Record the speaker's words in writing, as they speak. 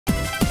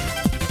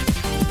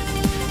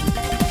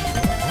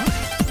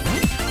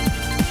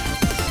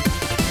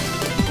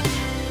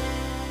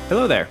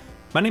Hello there,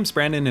 my name's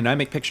Brandon and I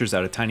make pictures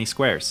out of tiny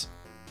squares.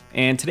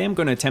 And today I'm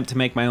going to attempt to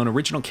make my own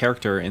original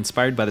character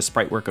inspired by the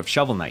sprite work of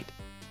Shovel Knight,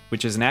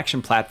 which is an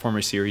action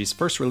platformer series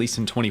first released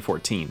in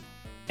 2014,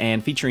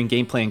 and featuring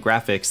gameplay and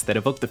graphics that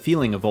evoke the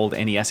feeling of old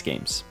NES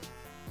games.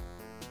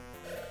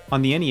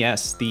 On the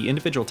NES, the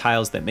individual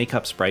tiles that make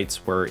up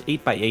sprites were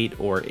 8x8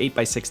 or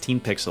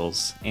 8x16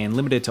 pixels and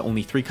limited to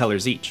only 3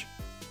 colors each.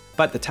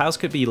 But the tiles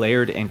could be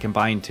layered and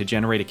combined to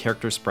generate a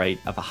character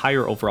sprite of a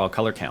higher overall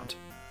color count.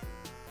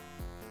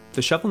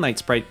 The Shovel Knight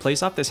sprite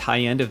plays off this high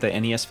end of the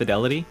NES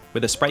fidelity,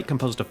 with a sprite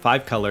composed of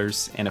 5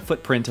 colors and a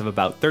footprint of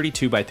about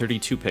 32 by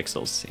 32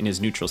 pixels in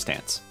his neutral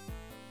stance.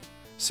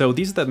 So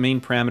these are the main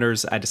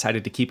parameters I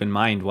decided to keep in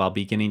mind while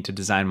beginning to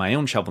design my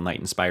own Shovel Knight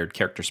inspired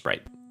character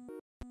sprite.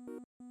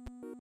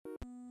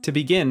 To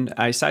begin,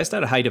 I sized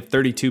out a height of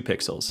 32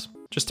 pixels,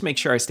 just to make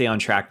sure I stay on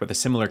track with a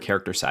similar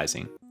character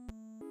sizing.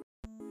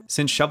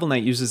 Since Shovel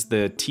Knight uses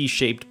the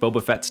T-shaped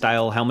Boba Fett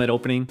style helmet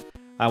opening,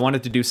 I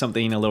wanted to do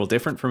something a little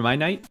different for my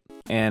knight,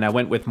 and I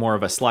went with more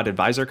of a slotted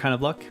visor kind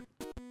of look.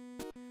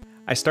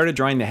 I started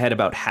drawing the head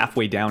about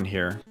halfway down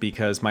here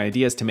because my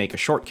idea is to make a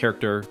short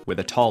character with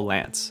a tall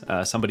lance,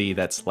 somebody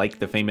that's like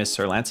the famous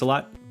Sir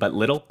Lancelot, but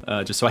little,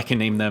 just so I can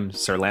name them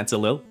Sir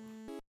Lancelil.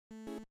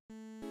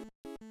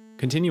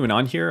 Continuing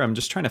on here, I'm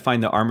just trying to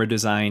find the armor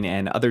design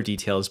and other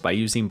details by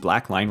using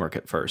black line work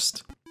at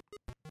first.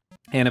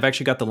 And I've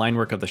actually got the line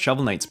work of the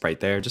Shovel Knight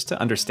sprite there just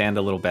to understand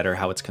a little better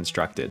how it's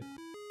constructed.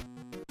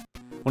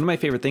 One of my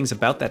favorite things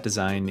about that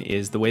design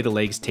is the way the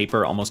legs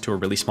taper almost to a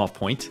really small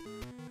point.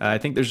 I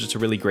think there's just a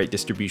really great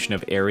distribution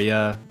of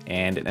area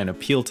and an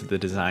appeal to the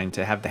design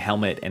to have the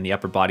helmet and the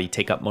upper body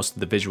take up most of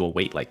the visual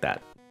weight like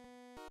that.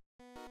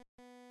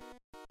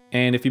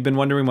 And if you've been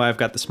wondering why I've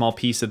got the small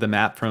piece of the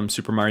map from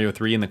Super Mario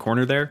 3 in the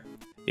corner there,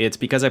 it's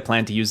because I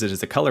plan to use it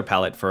as a color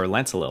palette for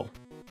Lancelil.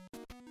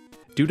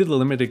 Due to the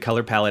limited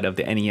color palette of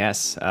the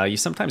NES, you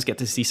sometimes get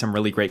to see some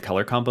really great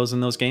color combos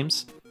in those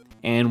games.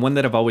 And one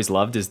that I've always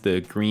loved is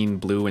the green,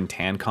 blue, and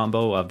tan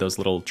combo of those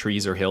little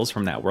trees or hills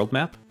from that world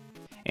map.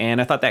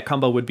 And I thought that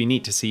combo would be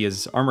neat to see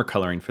as armor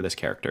coloring for this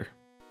character.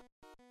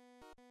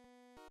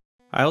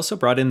 I also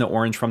brought in the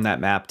orange from that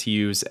map to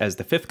use as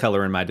the 5th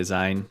color in my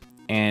design,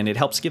 and it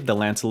helps give the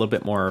lance a little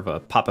bit more of a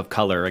pop of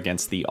color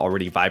against the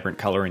already vibrant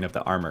coloring of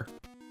the armor.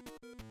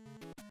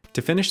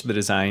 To finish the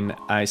design,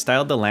 I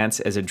styled the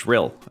lance as a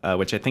drill,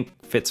 which I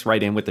think fits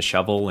right in with the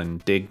shovel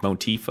and dig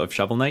motif of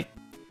Shovel Knight.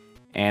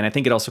 And I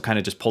think it also kind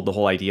of just pulled the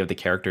whole idea of the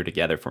character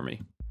together for me.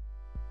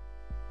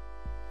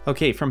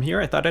 Okay, from here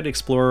I thought I'd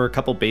explore a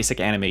couple basic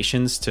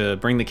animations to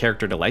bring the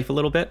character to life a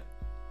little bit.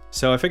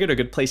 So I figured a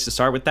good place to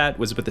start with that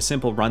was with a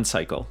simple run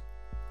cycle.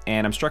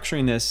 And I'm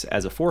structuring this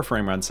as a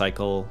 4-frame run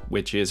cycle,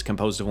 which is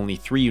composed of only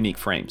 3 unique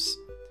frames,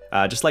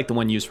 just like the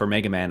one used for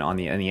Mega Man on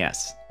the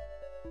NES.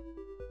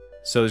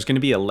 So there's going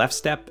to be a left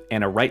step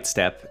and a right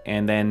step,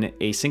 and then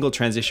a single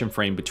transition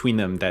frame between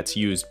them that's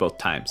used both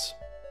times.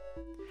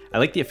 I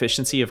like the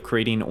efficiency of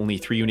creating only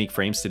 3 unique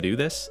frames to do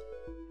this,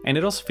 and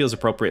it also feels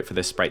appropriate for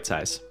this sprite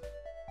size.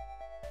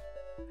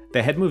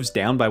 The head moves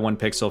down by 1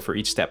 pixel for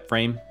each step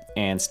frame,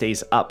 and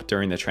stays up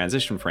during the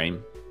transition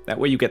frame. That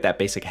way you get that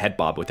basic head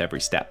bob with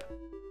every step.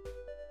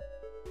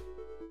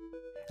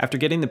 After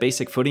getting the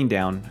basic footing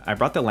down, I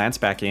brought the lance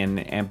back in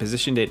and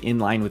positioned it in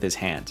line with his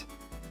hand,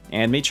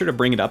 and made sure to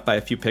bring it up by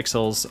a few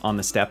pixels on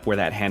the step where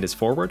that hand is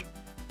forward,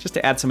 just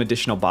to add some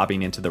additional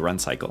bobbing into the run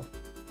cycle.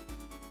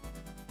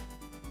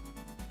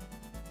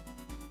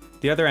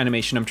 The other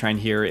animation I'm trying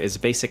here is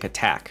basic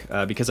attack,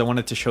 because I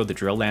wanted to show the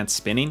drill lance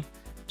spinning,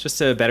 just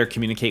to better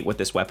communicate what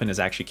this weapon is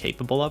actually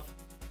capable of.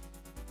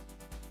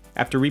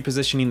 After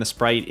repositioning the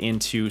sprite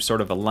into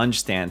sort of a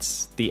lunge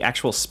stance, the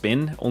actual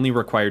spin only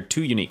required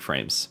 2 unique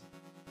frames.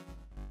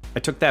 I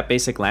took that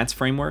basic lance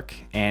framework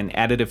and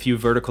added a few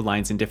vertical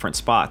lines in different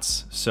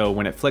spots, so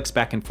when it flicks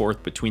back and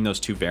forth between those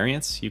 2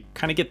 variants, you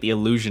kind of get the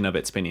illusion of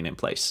it spinning in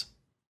place.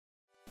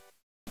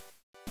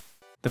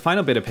 The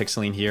final bit of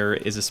pixeling here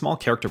is a small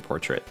character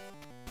portrait.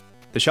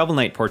 The Shovel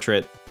Knight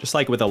portrait, just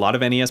like with a lot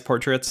of NES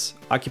portraits,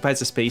 occupies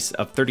a space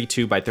of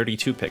 32 by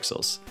 32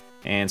 pixels,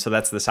 and so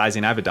that's the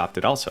sizing I've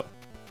adopted also.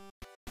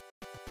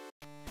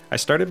 I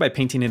started by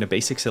painting in a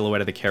basic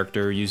silhouette of the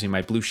character using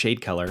my blue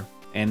shade color,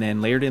 and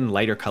then layered in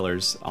lighter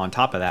colors on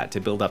top of that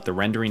to build up the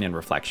rendering and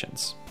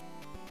reflections.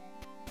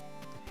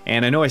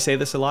 And I know I say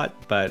this a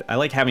lot, but I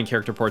like having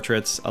character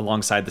portraits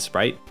alongside the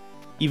sprite.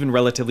 Even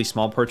relatively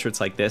small portraits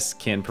like this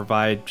can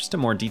provide just a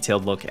more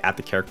detailed look at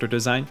the character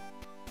design.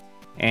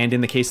 And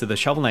in the case of the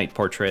Shovel Knight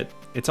portrait,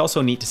 it's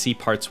also neat to see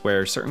parts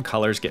where certain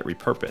colors get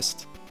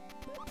repurposed,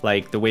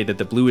 like the way that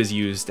the blue is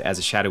used as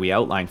a shadowy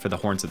outline for the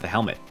horns of the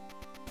helmet.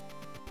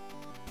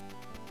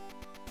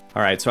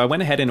 Alright, so I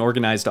went ahead and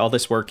organized all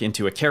this work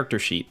into a character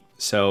sheet,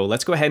 so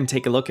let's go ahead and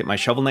take a look at my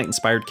Shovel Knight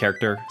inspired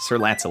character, Sir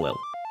Lancelil.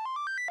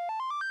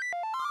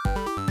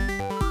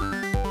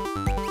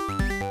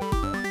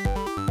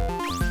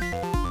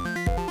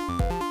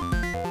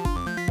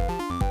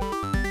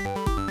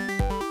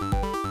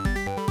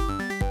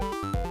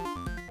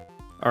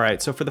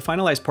 Alright, so for the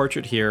finalized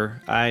portrait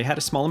here, I had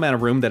a small amount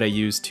of room that I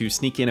used to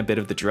sneak in a bit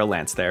of the drill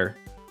lance there.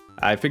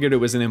 I figured it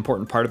was an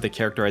important part of the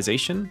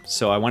characterization,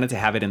 so I wanted to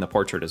have it in the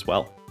portrait as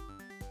well.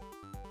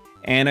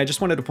 And I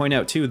just wanted to point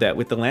out too that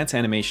with the lance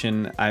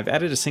animation, I've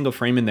added a single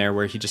frame in there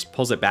where he just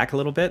pulls it back a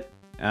little bit,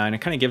 and it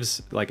kind of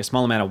gives like a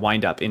small amount of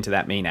wind up into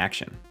that main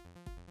action.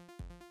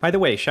 By the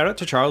way, shout out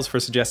to Charles for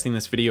suggesting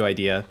this video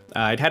idea.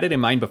 I'd had it in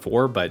mind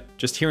before, but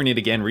just hearing it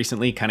again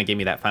recently kind of gave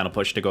me that final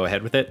push to go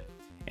ahead with it,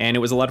 and it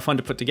was a lot of fun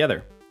to put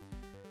together.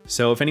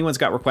 So if anyone's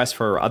got requests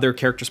for other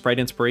character sprite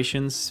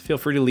inspirations, feel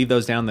free to leave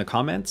those down in the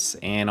comments,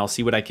 and I'll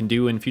see what I can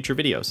do in future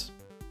videos.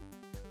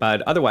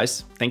 But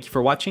otherwise, thank you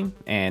for watching,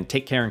 and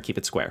take care and keep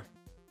it square.